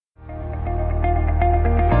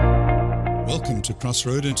Welcome to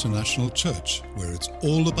Crossroad International Church, where it's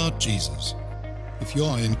all about Jesus. If you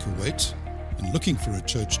are in Kuwait and looking for a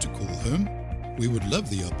church to call home, we would love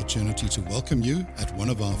the opportunity to welcome you at one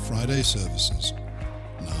of our Friday services.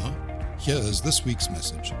 Now, here is this week's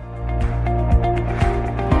message.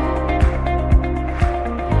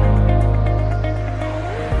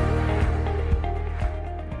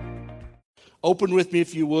 Open with me,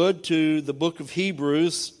 if you would, to the book of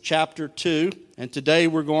Hebrews, chapter 2. And today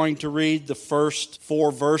we're going to read the first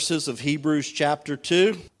 4 verses of Hebrews chapter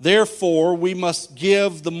 2. Therefore, we must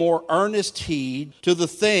give the more earnest heed to the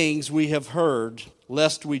things we have heard,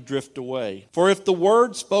 lest we drift away. For if the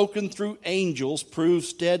word spoken through angels proves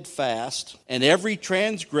steadfast, and every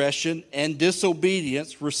transgression and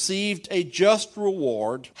disobedience received a just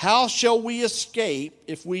reward, how shall we escape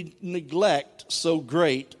if we neglect so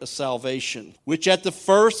great a salvation, which at the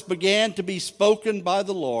first began to be spoken by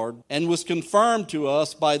the Lord, and was confirmed to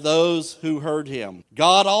us by those who heard him?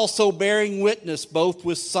 God also bearing witness both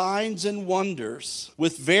with signs and wonders,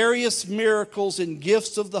 with various miracles and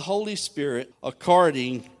gifts of the Holy Spirit,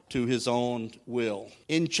 according to his own will.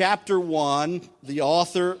 In chapter 1, the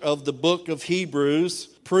author of the book of Hebrews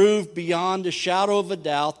proved beyond a shadow of a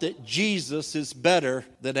doubt that Jesus is better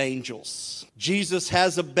than angels. Jesus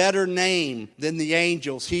has a better name than the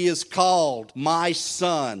angels. He is called my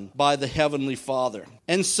Son by the Heavenly Father.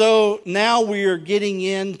 And so now we are getting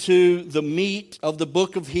into the meat of the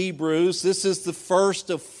book of Hebrews. This is the first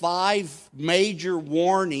of 5 major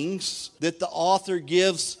warnings that the author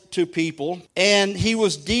gives to people. And he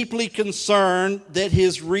was deeply concerned that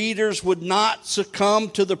his readers would not succumb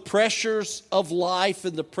to the pressures of life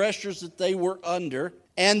and the pressures that they were under,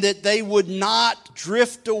 and that they would not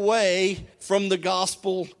drift away from the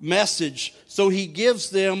gospel message. So he gives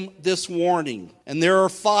them this warning. And there are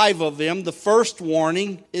 5 of them. The first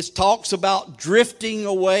warning talks about drifting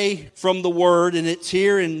away from the word, and it's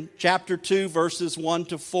here in chapter 2, verses 1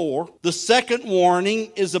 to 4. The second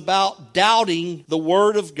warning is about doubting the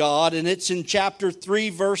word of God, and it's in chapter 3,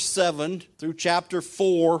 verse 7 through chapter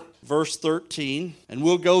 4, verse 13. And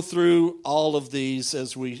we'll go through all of these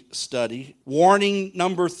as we study. Warning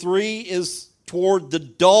number 3 is toward the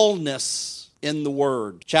dullness in the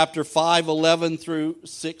word. Chapter 5:11 through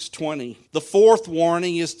 6:20. The fourth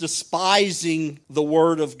warning is despising the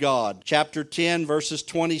word of God. Chapter 10, verses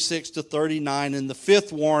 26 to 39. And the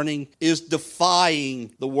fifth warning is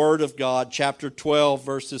defying the word of God. Chapter 12,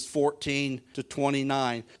 verses 14 to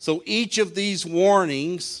 29. So each of these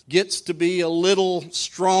warnings gets to be a little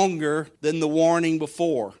stronger than the warning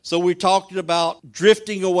before. So we talked about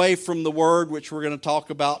drifting away from the word, which we're going to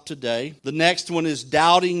talk about today. The next one is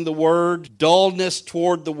doubting the word, dullness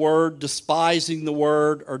toward the word, despising the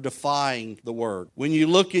word, or defying the word. When you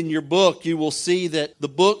look in your book, you will see that the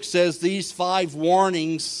book says these 5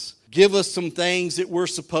 warnings give us some things that we're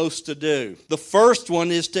supposed to do. The first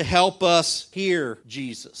one is to help us hear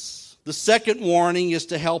Jesus. The second warning is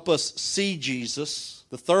to help us see Jesus.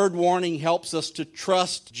 The third warning helps us to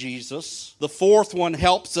trust Jesus. The fourth one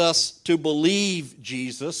helps us to believe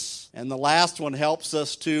Jesus. And the last one helps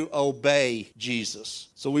us to obey Jesus.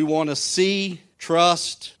 So we want to see,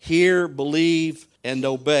 trust, hear, believe, and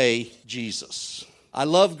obey Jesus. I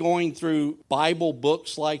love going through Bible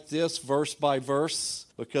books like this, verse by verse,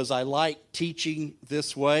 because I like teaching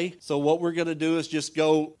this way. So what we're going to do is just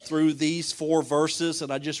go through these 4 verses,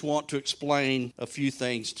 and I just want to explain a few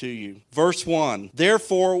things to you. Verse 1,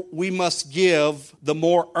 therefore we must give the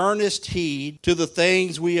more earnest heed to the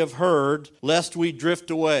things we have heard, lest we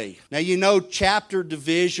drift away. Now, you know, chapter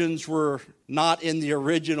divisions were not in the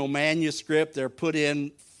original manuscript. They're put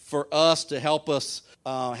in for us to help us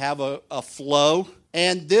have a flow.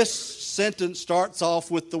 And this sentence starts off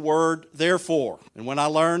with the word therefore. And when I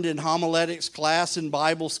learned in homiletics class in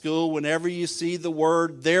Bible school, whenever you see the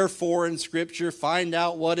word therefore in Scripture, find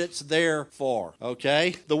out what it's there for,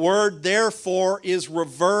 okay? The word therefore is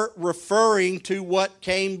referring to what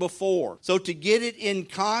came before. So to get it in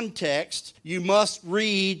context, you must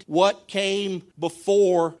read what came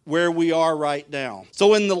before where we are right now.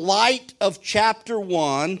 So in the light of chapter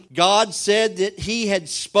 1, God said that he had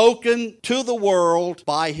spoken to the world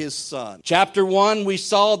by his Son. Chapter 1, we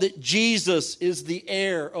saw that Jesus is the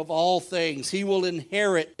heir of all things. He will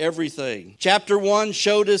inherit everything. Chapter 1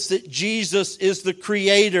 showed us that Jesus is the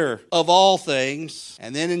creator of all things.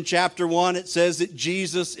 And then in chapter 1, it says that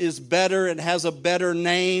Jesus is better and has a better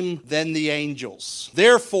name than the angels.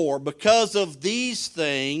 Therefore, because of these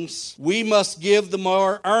things, we must give the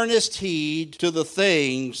more earnest heed to the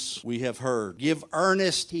things we have heard. Give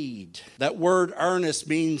earnest heed. That word earnest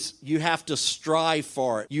means you have to strive strive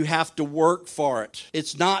for it. You have to work for it.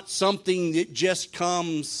 It's not something that just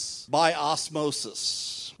comes by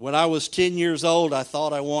osmosis. When I was 10 years old, I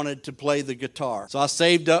thought I wanted to play the guitar. So I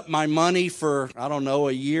saved up my money for,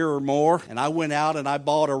 a year or more, and I went out and I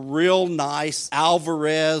bought a real nice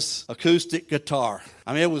Alvarez acoustic guitar.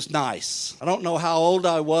 It was nice. I don't know how old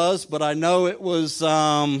I was, but I know it was in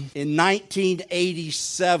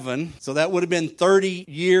 1987, so that would have been 30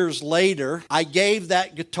 years later. I gave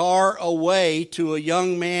that guitar away to a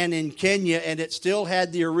young man in Kenya, and it still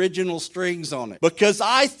had the original strings on it, because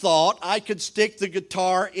I thought I could stick the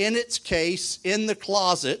guitar in its case in the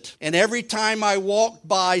closet, and every time I walked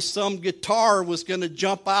by, some guitar was going to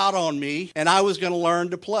jump out on me, and I was going to learn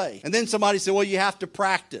to play. And then somebody said, well, you have to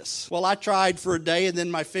practice. Well, I tried for a day, and then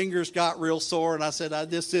my fingers got real sore, and I said,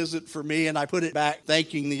 this isn't for me, and I put it back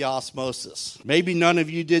thanking the osmosis. Maybe none of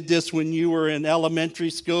you did this when you were in elementary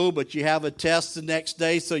school, but you have a test the next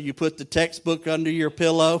day, so you put the textbook under your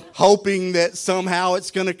pillow, hoping that somehow it's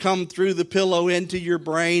going to come through the pillow into your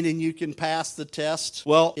brain and you can pass the test.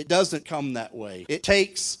 Well, it doesn't come that way. It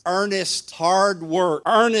takes earnest, hard work.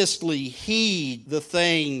 Earnestly heed the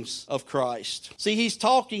things of Christ. See, he's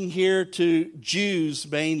talking here to Jews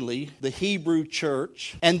mainly, the Hebrew church,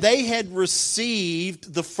 and they had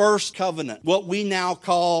received the first covenant, what we now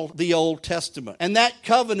call the Old Testament. And that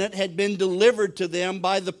covenant had been delivered to them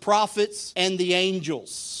by the prophets and the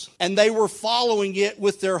angels. And they were following it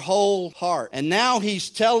with their whole heart. And now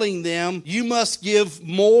he's telling them, you must give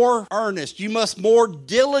more earnest. You must more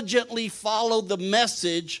diligently follow the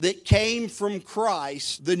message that came from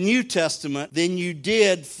Christ, the New Testament, than you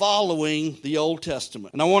did following the Old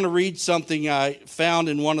Testament. And I want to read something I found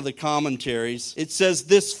in one of the commentaries. It says,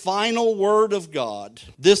 this final word of God,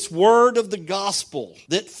 this word of the gospel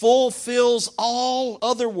that fulfills all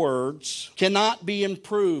other words, cannot be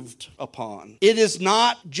improved upon. It is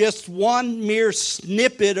not just one mere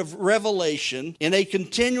snippet of revelation in a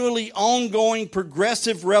continually ongoing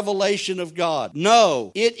progressive revelation of God.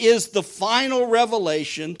 No, it is the final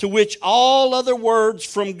revelation to which all other words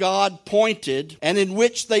from God pointed, and in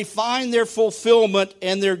which they find their fulfillment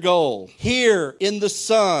and their goal. Here in the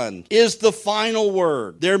Son is the final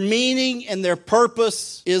word. Their meaning and their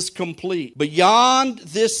purpose is complete. Beyond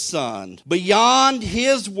this Son, beyond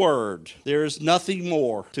His word, there is nothing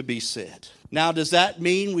more to be said. Now, does that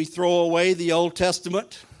mean we throw away the Old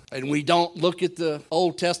Testament and we don't look at the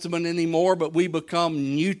Old Testament anymore, but we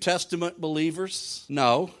become New Testament believers?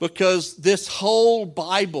 No, because this whole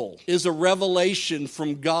Bible is a revelation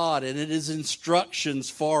from God, and it is instructions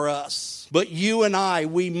for us. But you and I,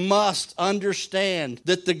 we must understand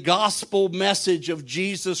that the gospel message of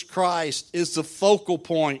Jesus Christ is the focal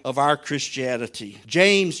point of our Christianity.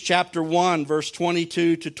 James chapter 1, verse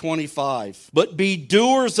 22 to 25. But be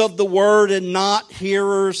doers of the word and not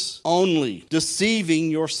hearers only, deceiving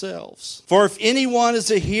yourselves. For if anyone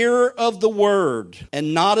is a hearer of the word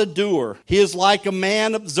and not a doer, he is like a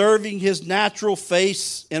man observing his natural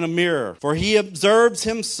face in a mirror. For he observes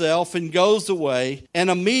himself and goes away and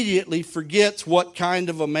immediately forgets what kind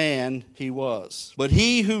of a man he was. But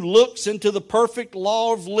he who looks into the perfect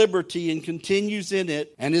law of liberty and continues in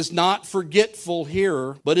it, and is not forgetful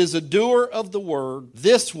hearer, but is a doer of the word,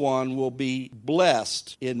 this one will be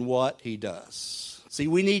blessed in what he does. See,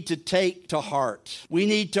 we need to take to heart. We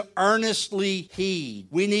need to earnestly heed.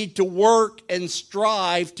 We need to work and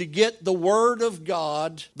strive to get the Word of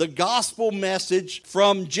God, the gospel message,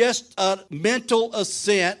 from just a mental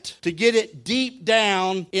assent to get it deep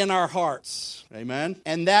down in our hearts. Amen?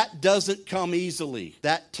 And that doesn't come easily.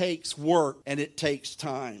 That takes work and it takes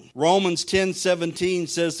time. Romans 10:17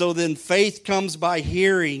 says, so then faith comes by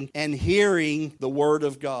hearing, and hearing the Word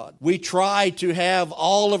of God. We try to have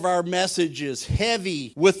all of our messages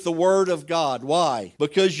heavy with the Word of God. Why?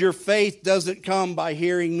 Because your faith doesn't come by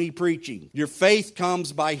hearing me preaching. Your faith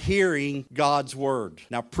comes by hearing God's Word.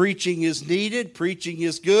 Now, preaching is needed. Preaching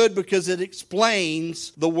is good because it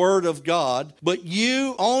explains the Word of God. But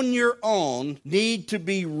you, on your own, need to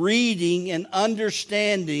be reading and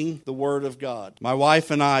understanding the Word of God. My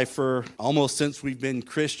wife and I, for almost since we've been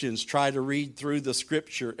Christians, try to read through the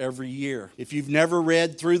Scripture every year. If you've never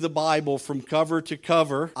read through the Bible from cover to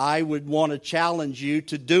cover, I would want to challenge you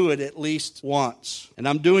to do it at least once. And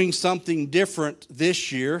I'm doing something different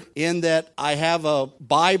this year in that I have a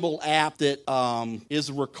Bible app that is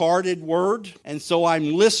a recorded word, and so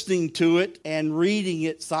I'm listening to it and reading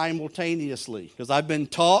it simultaneously. Because I've been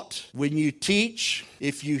taught when you teach,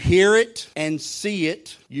 if you hear it and see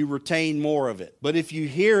it, you retain more of it. But if you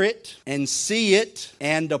hear it and see it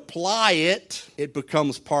and apply it, it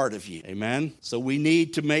becomes part of you. Amen? So we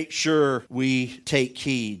need to make sure we take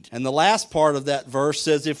heed. And the last part of that that verse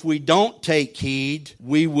says, if we don't take heed,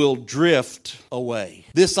 we will drift away.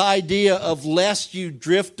 This idea of lest you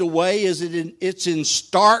drift away it's in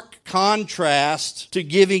stark contrast to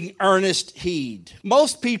giving earnest heed.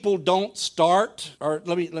 Most people don't start, or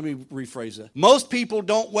let me rephrase that. Most people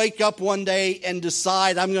don't wake up one day and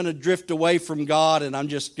decide, I'm going to drift away from God and I'm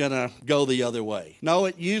just going to go the other way. No,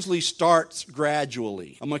 it usually starts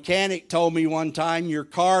gradually. A mechanic told me one time, your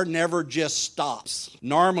car never just stops.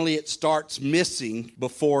 Normally it starts missing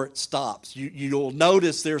before it stops. You'll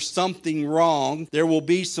notice there's something wrong. There will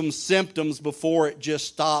be some symptoms before it just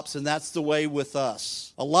stops, and that's the way with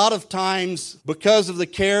us. A lot of times, because of the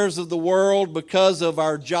cares of the world, because of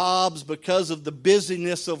our jobs, because of the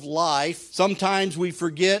busyness of life, sometimes we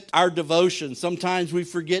forget our devotion. Sometimes we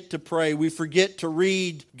forget to pray. We forget to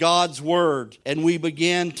read God's Word, and we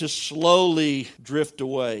begin to slowly drift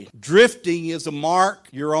away. Drifting is a mark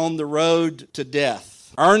you're on the road to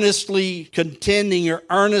death. Earnestly contending or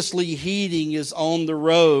earnestly heeding is on the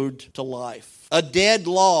road to life. A dead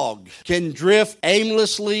log can drift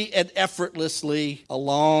aimlessly and effortlessly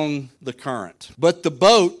along the current. But the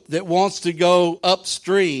boat that wants to go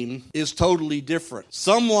upstream is totally different.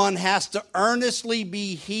 Someone has to earnestly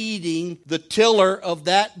be heeding the tiller of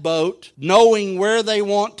that boat, knowing where they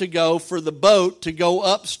want to go for the boat to go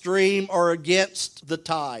upstream or against the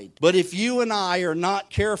tide. But if you and I are not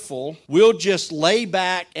careful, we'll just lay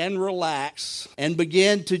back and relax and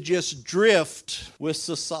begin to just drift with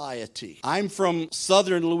society. I'm from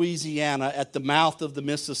southern Louisiana at the mouth of the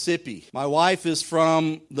Mississippi. My wife is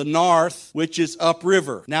from the north, which is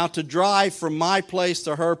upriver. Now, to drive from my place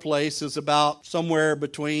to her place is about somewhere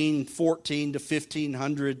between 1,400 to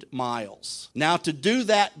 1,500 miles. Now, to do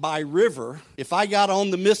that by river, if I got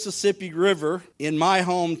on the Mississippi River in my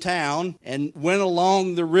hometown and went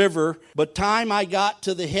along the river, by the time I got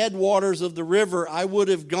to the headwaters of the river, I would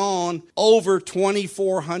have gone over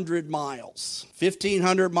 2,400 miles.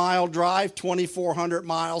 1,500 mile drive, 2,400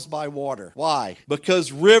 miles by water. Why?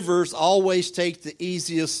 Because rivers always take the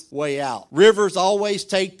easiest way out. Rivers always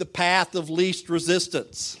take the path of least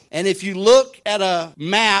resistance. And if you look at a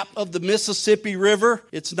map of the Mississippi River,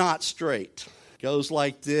 it's not straight. It goes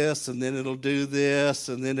like this, and then it'll do this,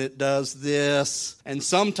 and then it does this. And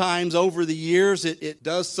sometimes over the years, it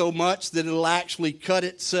does so much that it'll actually cut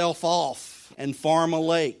itself off and form a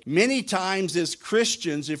lake. Many times as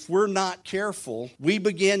Christians, if we're not careful, we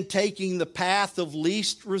begin taking the path of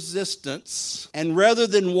least resistance, and rather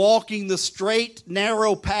than walking the straight,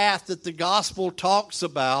 narrow path that the gospel talks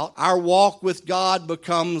about, our walk with God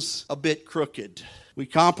becomes a bit crooked. We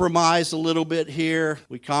compromise a little bit here,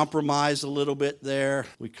 we compromise a little bit there,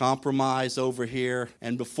 we compromise over here,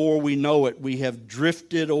 and before we know it, we have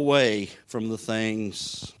drifted away from the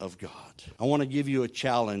things of God. I want to give you a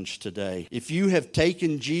challenge today. If you have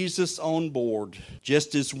taken Jesus on board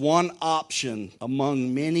just as one option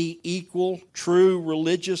among many equal, true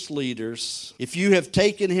religious leaders, if you have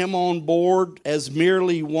taken him on board as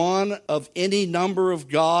merely one of any number of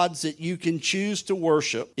gods that you can choose to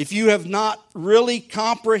worship, if you have not really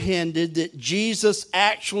comprehended that Jesus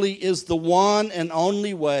actually is the one and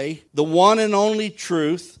only way, the one and only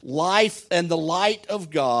truth, life, and the light of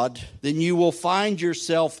God, then you will find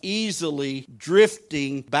yourself easily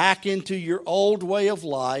drifting back into your old way of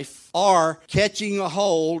life or catching a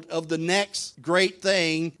hold of the next great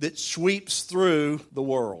thing that sweeps through the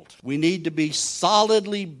world. We need to be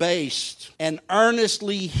solidly based and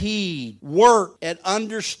earnestly work at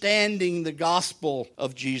understanding the gospel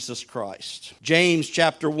of Jesus Christ. James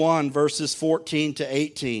chapter 1 verses 14 to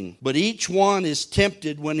 18. But each one is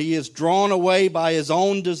tempted when he is drawn away by his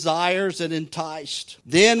own desires and enticed.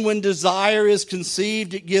 Then when desire is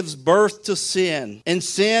conceived, it gives birth to sin. And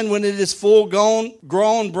sin, when it is full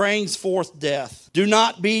grown, brings forth death. Do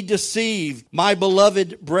not be deceived, my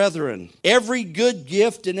beloved brethren. Every good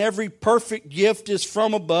gift and every perfect gift is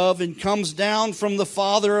from above and comes down from the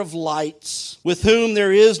Father of lights, with whom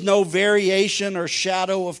there is no variation or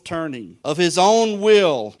shadow of turning. Of his own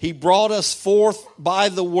will, he brought us forth by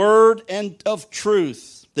the word and of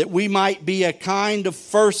truth, that we might be a kind of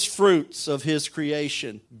first fruits of his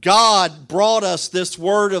creation. God brought us this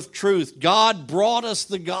word of truth. God brought us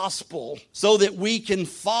the gospel so that we can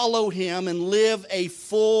follow him and live a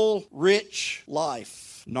full, rich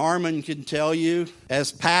life. Norman can tell you,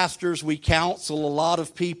 as pastors, we counsel a lot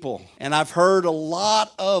of people. And I've heard a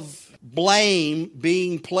lot of blame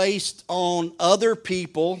being placed on other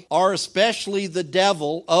people, or especially the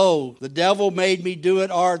devil. Oh, the devil made me do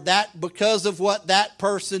it, or that because of what that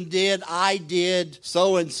person did, I did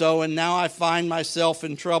so and so, and now I find myself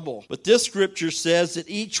in trouble. But this scripture says that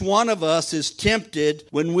each one of us is tempted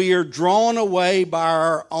when we are drawn away by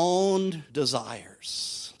our own desires.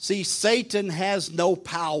 See, Satan has no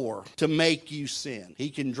power to make you sin. He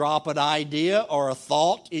can drop an idea or a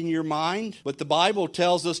thought in your mind, but the Bible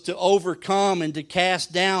tells us to overcome and to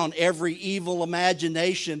cast down every evil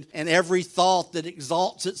imagination and every thought that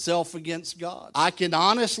exalts itself against God. I can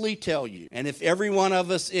honestly tell you, and if every one of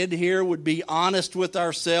us in here would be honest with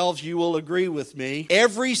ourselves, you will agree with me,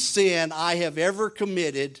 every sin I have ever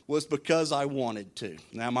committed was because I wanted to.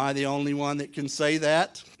 Now, am I the only one that can say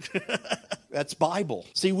that? That's Bible.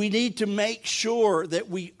 See, we need to make sure that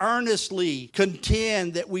we earnestly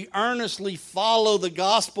contend, that we earnestly follow the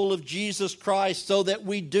gospel of Jesus Christ so that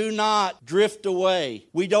we do not drift away.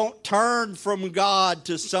 We don't turn from God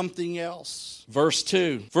to something else. Verse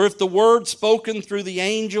 2, for if the word spoken through the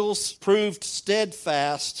angels proved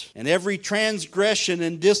steadfast, and every transgression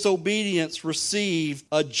and disobedience received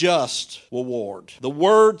a just reward. The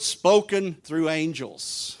word spoken through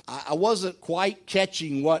angels. I wasn't quite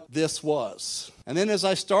catching what this was. And then as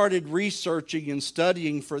I started researching and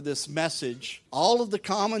studying for this message, all of the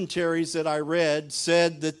commentaries that I read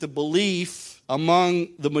said that the belief among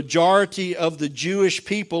the majority of the Jewish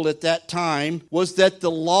people at that time was that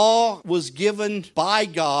the law was given by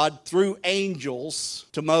God through angels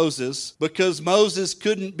to Moses because Moses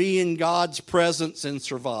couldn't be in God's presence and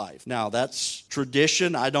survive. Now, that's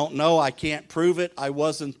tradition. I don't know. I can't prove it. I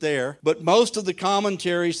wasn't there. But most of the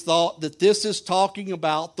commentaries thought that this is talking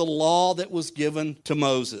about the law that was given to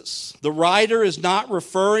Moses. The writer is not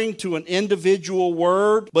referring to an individual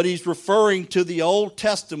word, but he's referring to the Old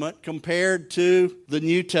Testament compared to the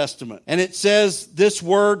New Testament. And it says this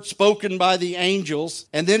word spoken by the angels,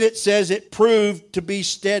 and then it says it proved to be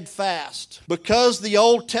steadfast. Because the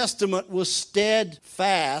Old Testament was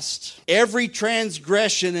steadfast, every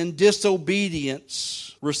transgression and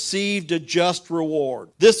disobedience received a just reward.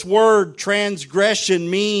 This word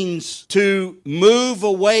transgression means to move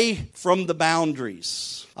away from the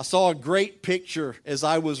boundaries. I saw a great picture as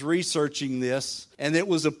I was researching this, and it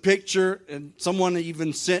was a picture, and someone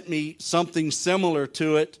even sent me something similar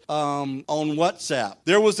to it on WhatsApp.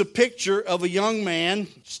 There was a picture of a young man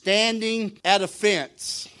standing at a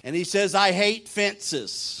fence, and he says, "I hate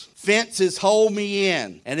fences. Fences hold me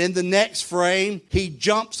in." And in the next frame, he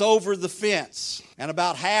jumps over the fence, and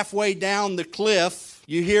about halfway down the cliff,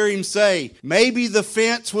 you hear him say, "Maybe the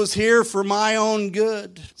fence was here for my own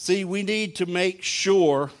good." See, we need to make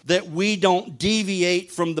sure that we don't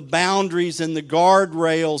deviate from the boundaries and the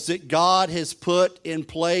guardrails that God has put in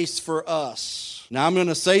place for us. Now, I'm going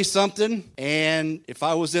to say something, and if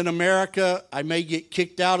I was in America, I may get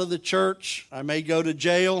kicked out of the church. I may go to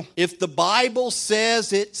jail. If the Bible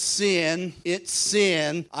says it's sin, it's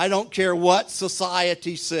sin. I don't care what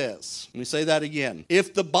society says. Let me say that again.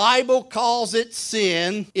 If the Bible calls it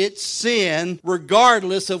sin, it's sin,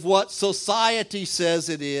 regardless of what society says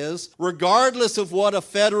it is, regardless of what a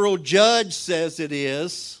federal judge says it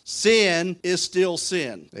is. Sin is still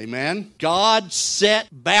sin. Amen? God set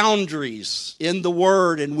boundaries in the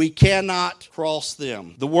Word, and we cannot cross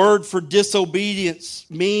them. The word for disobedience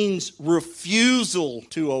means refusal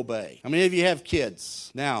to obey. How many of you have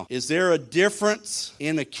kids? Now, is there a difference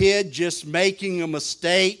in a kid just making a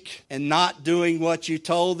mistake and not doing what you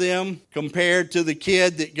told them compared to the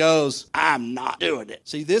kid that goes, "I'm not doing it"?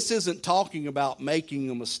 See, this isn't talking about making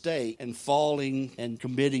a mistake and falling and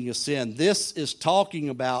committing a sin. This is talking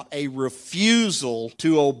about a refusal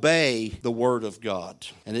to obey the Word of God.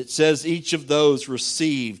 And it says each of those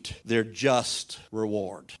received their just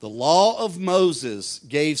reward. The law of Moses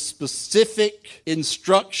gave specific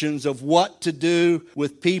instructions of what to do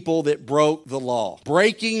with people that broke the law.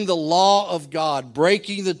 Breaking the law of God,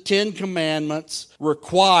 breaking the 10 Commandments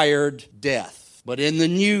required death. But in the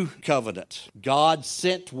new covenant, God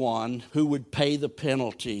sent one who would pay the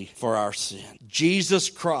penalty for our sin. Jesus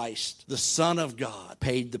Christ, the Son of God,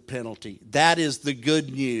 paid the penalty. That is the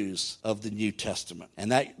good news of the New Testament.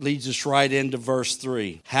 And that leads us right into verse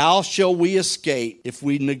 3. How shall we escape if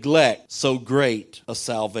we neglect so great a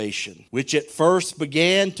salvation, which at first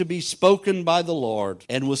began to be spoken by the Lord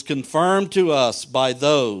and was confirmed to us by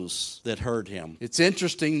those that heard him? It's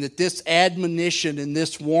interesting that this admonition and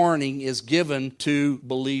this warning is given given to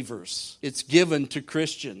believers. It's given to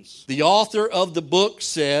Christians. The author of the book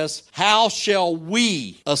says, how shall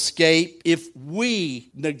we escape if we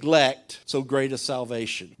neglect so great a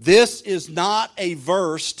salvation? This is not a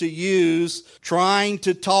verse to use trying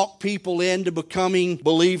to talk people into becoming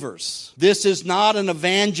believers. This is not an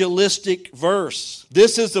evangelistic verse.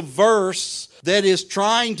 This is a verse that is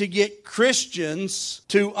trying to get Christians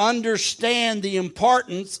to understand the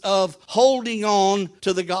importance of holding on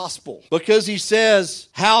to the gospel. Because he says,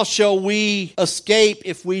 how shall we escape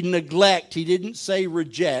if we neglect? He didn't say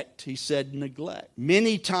reject, he said neglect.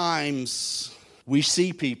 Many times we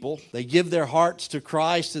see people, they give their hearts to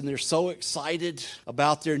Christ and they're so excited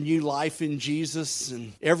about their new life in Jesus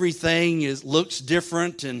and everything looks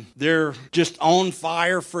different and they're just on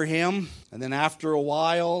fire for Him. And then after a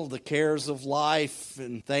while, the cares of life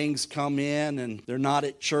and things come in and they're not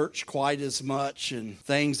at church quite as much and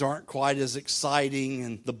things aren't quite as exciting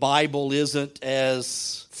and the Bible isn't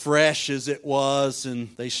as fresh as it was, and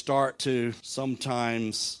they start to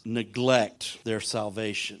sometimes neglect their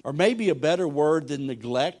salvation. Or maybe a better word than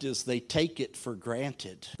neglect is they take it for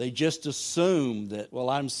granted. They just assume that, well,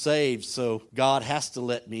 I'm saved, so God has to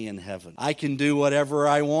let me in heaven. I can do whatever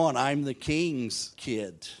I want. I'm the king's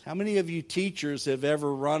kid. How many of you teachers have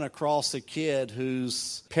ever run across a kid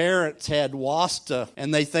whose parents had WASTA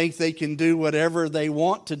and they think they can do whatever they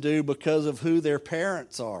want to do because of who their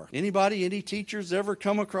parents are? Anybody, any teachers ever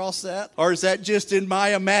come across that? Or is that just in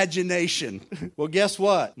my imagination? Well, guess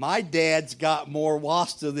what? My dad's got more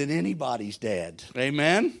WASTA than anybody's dad.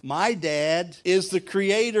 Amen? My dad is the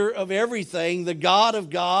creator of everything, the God of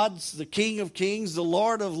gods, the King of kings, the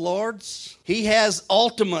Lord of lords. He has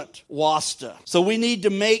ultimate WASTA. So we need to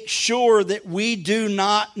make sure that we do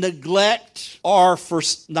not neglect or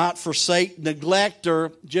not forsake, neglect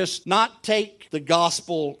or just not take the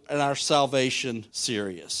gospel and our salvation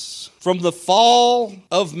serious. From the fall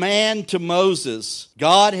of man to Moses,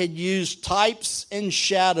 God had used types and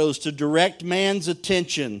shadows to direct man's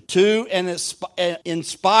attention to and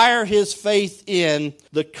inspire his faith in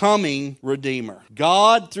the coming Redeemer.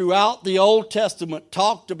 God, throughout the Old Testament,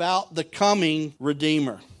 talked about the coming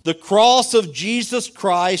Redeemer. The cross of Jesus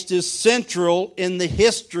Christ is central in the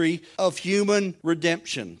history of human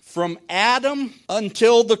redemption. From Adam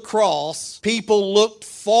until the cross, people looked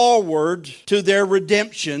forward to their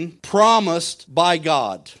redemption promised by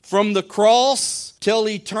God. From the cross till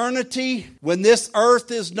eternity, when this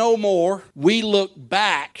earth is no more, we look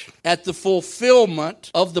back at the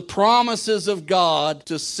fulfillment of the promises of God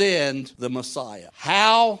to send the Messiah.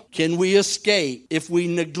 How can we escape if we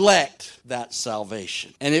neglect that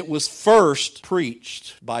salvation? And it was first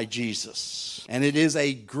preached by Jesus. And it is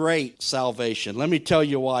a great salvation. Let me tell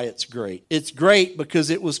you why it's great. It's great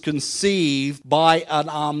because it was conceived by an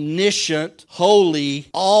omniscient, holy,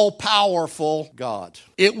 all-powerful God.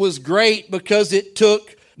 It was great because it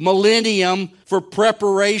took millennium for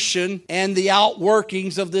preparation and the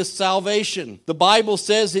outworkings of this salvation. The Bible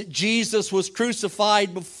says that Jesus was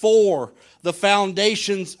crucified before the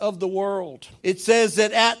foundations of the world. It says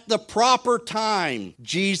that at the proper time,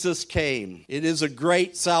 Jesus came. It is a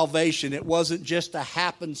great salvation. It wasn't just a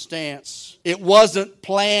happenstance. It wasn't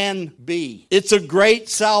plan B. It's a great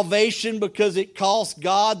salvation because it cost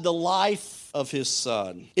God the life of His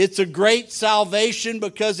Son. It's a great salvation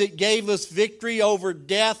because it gave us victory over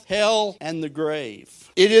death, hell, and the grave.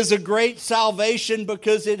 It is a great salvation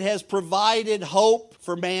because it has provided hope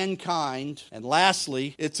for mankind. And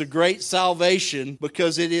lastly, it's a great salvation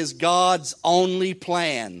because it is God's only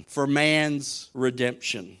plan for man's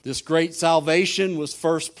redemption. This great salvation was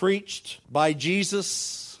first preached by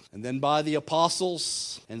Jesus, and then by the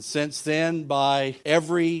apostles, and since then by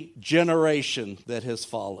every generation that has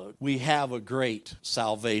followed. We have a great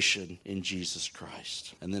salvation in Jesus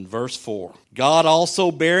Christ. And then verse 4, God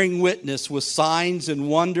also bearing witness with signs and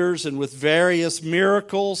wonders and with various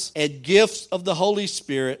miracles and gifts of the Holy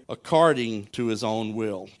Spirit according to His own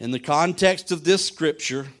will. In the context of this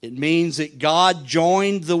scripture, it means that God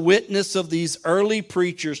joined the witness of these early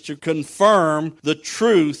preachers to confirm the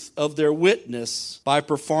truth of their witness by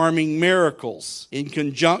performing miracles in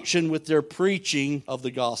conjunction with their preaching of the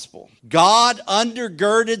gospel. God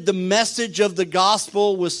undergirded the message of the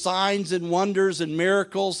gospel with signs and wonders and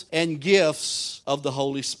miracles and gifts of the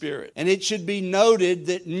Holy Spirit. And it should be noted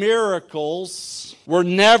that miracles were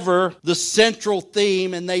never the central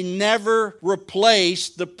theme, and they never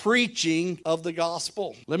replaced the preaching of the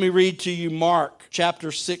gospel. Let me read to you Mark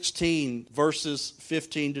chapter 16, verses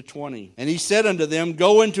 15 to 20. And he said unto them,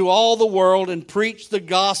 Go into all the world and preach the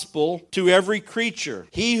gospel to every creature.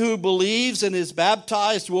 He who believes and is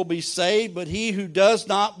baptized will be saved, but he who does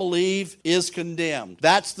not believe is condemned.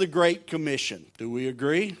 That's the Great Commission. Do we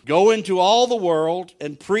agree? Go into all the world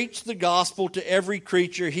and preach the gospel to every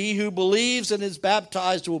creature. He who believes and is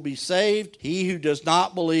baptized will be saved. He who does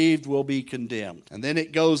not believe will be condemned. And then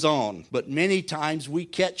it goes on. But many times we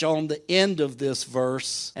catch on the end of this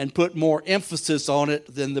verse and put more emphasis on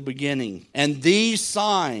it than the beginning. And these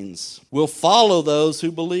signs will follow those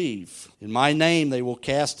who believe. In my name they will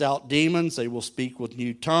cast out demons. They will speak with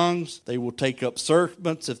new tongues. They will take up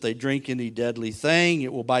serpents. If they drink any deadly thing,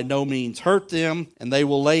 it will by no means hurt them. And they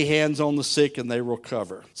will lay hands on the sick and they will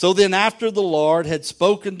recover. So then after the Lord had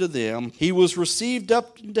spoken to them, he was received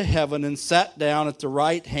up into heaven and sat down at the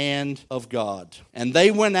right hand of God. And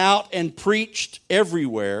they went out and preached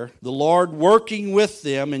everywhere, the Lord working with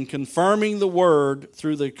them and confirming the word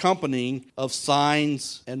through the accompanying of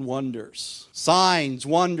signs and wonders. Signs,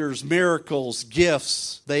 wonders, miracles,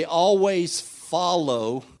 gifts, they always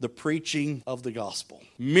follow the preaching of the gospel.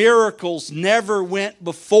 Miracles never went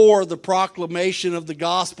before the proclamation of the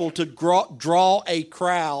gospel to draw a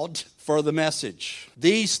crowd for the message.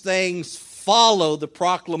 These things follow the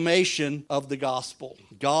proclamation of the gospel.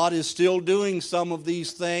 God is still doing some of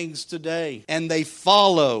these things today, and they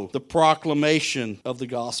follow the proclamation of the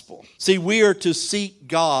gospel. See, we are to seek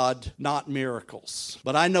God, not miracles.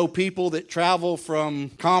 But I know people that travel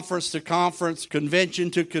from conference to conference,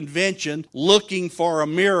 convention to convention, looking for a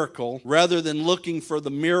miracle rather than looking for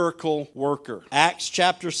the miracle worker. Acts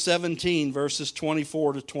chapter 17, verses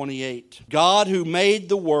 24 to 28. God, who made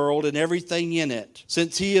the world and everything in it,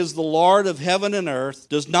 since he is the Lord of heaven and earth,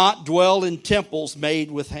 does not dwell in temples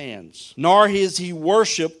made with hands, nor is he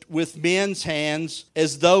worshipped with men's hands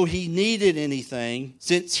as though he needed anything,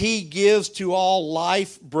 since he gives to all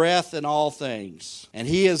life, breath, and all things. And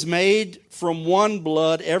he has made from one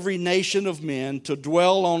blood every nation of men to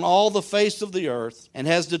dwell on all the face of the earth, and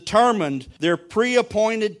has determined their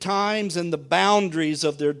pre-appointed times and the boundaries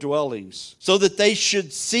of their dwellings, so that they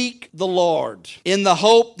should seek the Lord, in the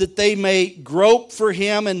hope that they may grope for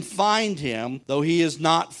him and find him, though he is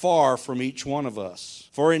not far from each one of us.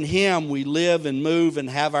 For in him we live and move and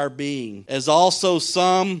have our being, as also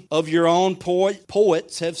some of your own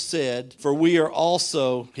poets have said, for we are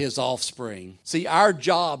also his offspring. See, our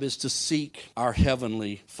job is to seek our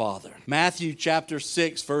heavenly Father. Matthew chapter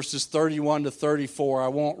 6, verses 31 to 34. I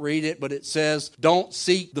won't read it, but it says, don't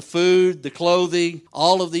seek the food, the clothing,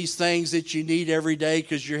 all of these things that you need every day,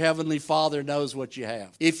 because your heavenly Father knows what you have.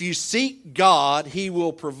 If you seek God, he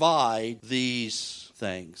will provide these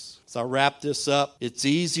things. So I wrap this up. It's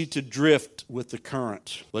easy to drift with the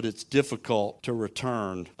current, but it's difficult to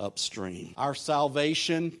return upstream. Our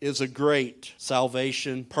salvation is a great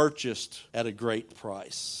salvation purchased at a great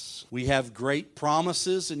price. We have great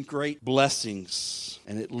promises and great blessings,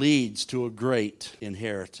 and it leads to a great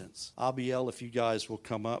inheritance. Abiel, if you guys will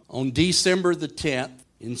come up. On December the 10th,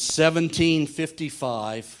 in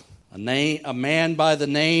 1755, a man by the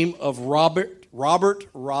name of Robert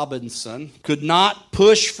Robinson could not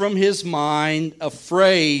push from his mind a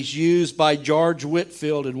phrase used by George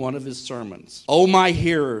Whitefield in one of his sermons. "Oh, my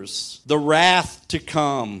hearers, the wrath to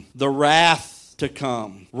come, the wrath to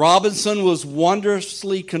come." Robinson was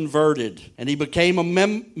wondrously converted, and he became a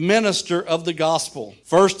minister of the gospel,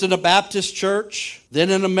 first in a Baptist church, then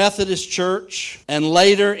in a Methodist church, and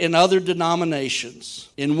later in other denominations.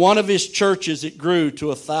 In one of his churches, it grew to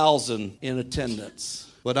 1,000 in attendance.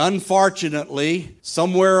 But unfortunately,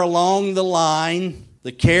 somewhere along the line,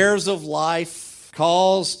 the cares of life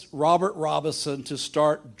caused Robert Robinson to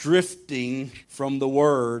start drifting from the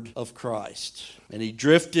word of Christ. And he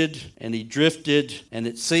drifted, and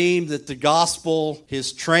it seemed that the gospel,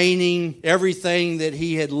 his training, everything that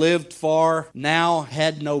he had lived for, now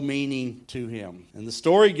had no meaning to him. And the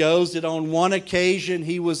story goes that on one occasion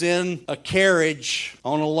he was in a carriage,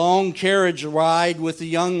 on a long carriage ride with a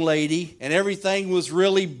young lady, and everything was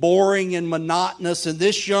really boring and monotonous, and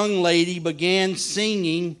this young lady began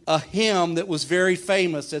singing a hymn that was very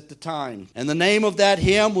famous at the time. And the name of that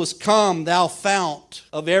hymn was "Come, Thou Fount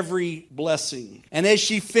of Every Blessing." And as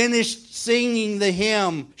she finished singing the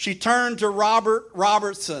hymn, she turned to Robert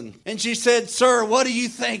Robertson and she said, "Sir, what do you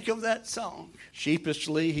think of that song?"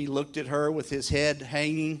 Sheepishly, he looked at her with his head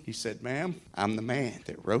hanging. He said, "Ma'am, I'm the man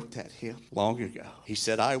that wrote that hymn long ago." He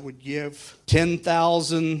said, "I would give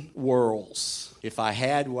 10,000 worlds if I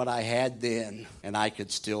had what I had then, and I could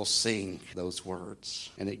still sing those words."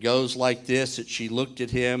 And it goes like this, that she looked at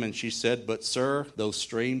him and she said, "But sir, those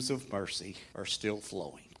streams of mercy are still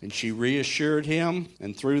flowing." And she reassured him,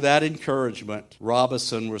 and through that encouragement,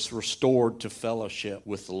 Robison was restored to fellowship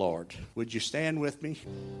with the Lord. Would you stand with me?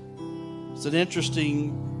 It's an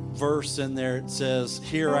interesting verse in there. It says,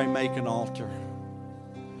 "Here I make an altar."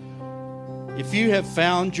 If you have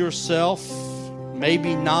found yourself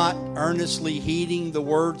maybe not earnestly heeding the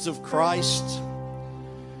words of Christ,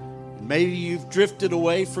 maybe you've drifted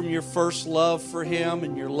away from your first love for Him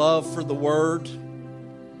and your love for the Word,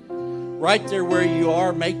 right there where you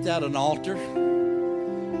are, make that an altar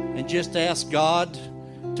and just ask God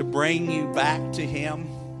to bring you back to Him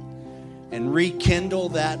and rekindle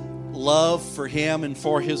that love for Him and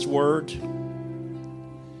for His Word.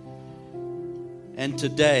 And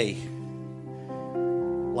today,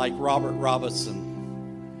 like Robert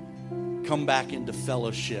Robinson, come back into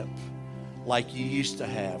fellowship like you used to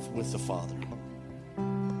have with the Father.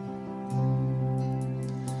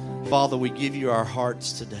 Father, we give you our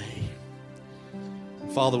hearts today.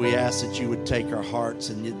 Father, we ask that you would take our hearts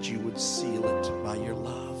and that you would seal it by your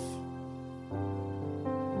love.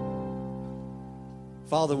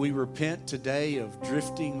 Father, we repent today of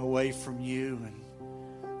drifting away from you and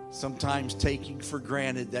sometimes taking for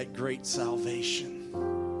granted that great salvation.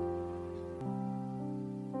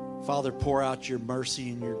 Father, pour out your mercy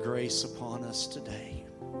and your grace upon us today.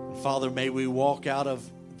 And Father, may we walk out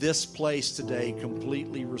of this place today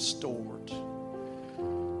completely restored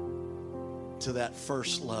to that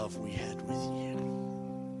first love we had with you.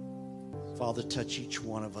 Father, touch each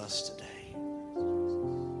one of us today.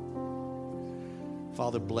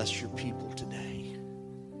 Father, bless your people today.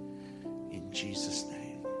 In Jesus' name.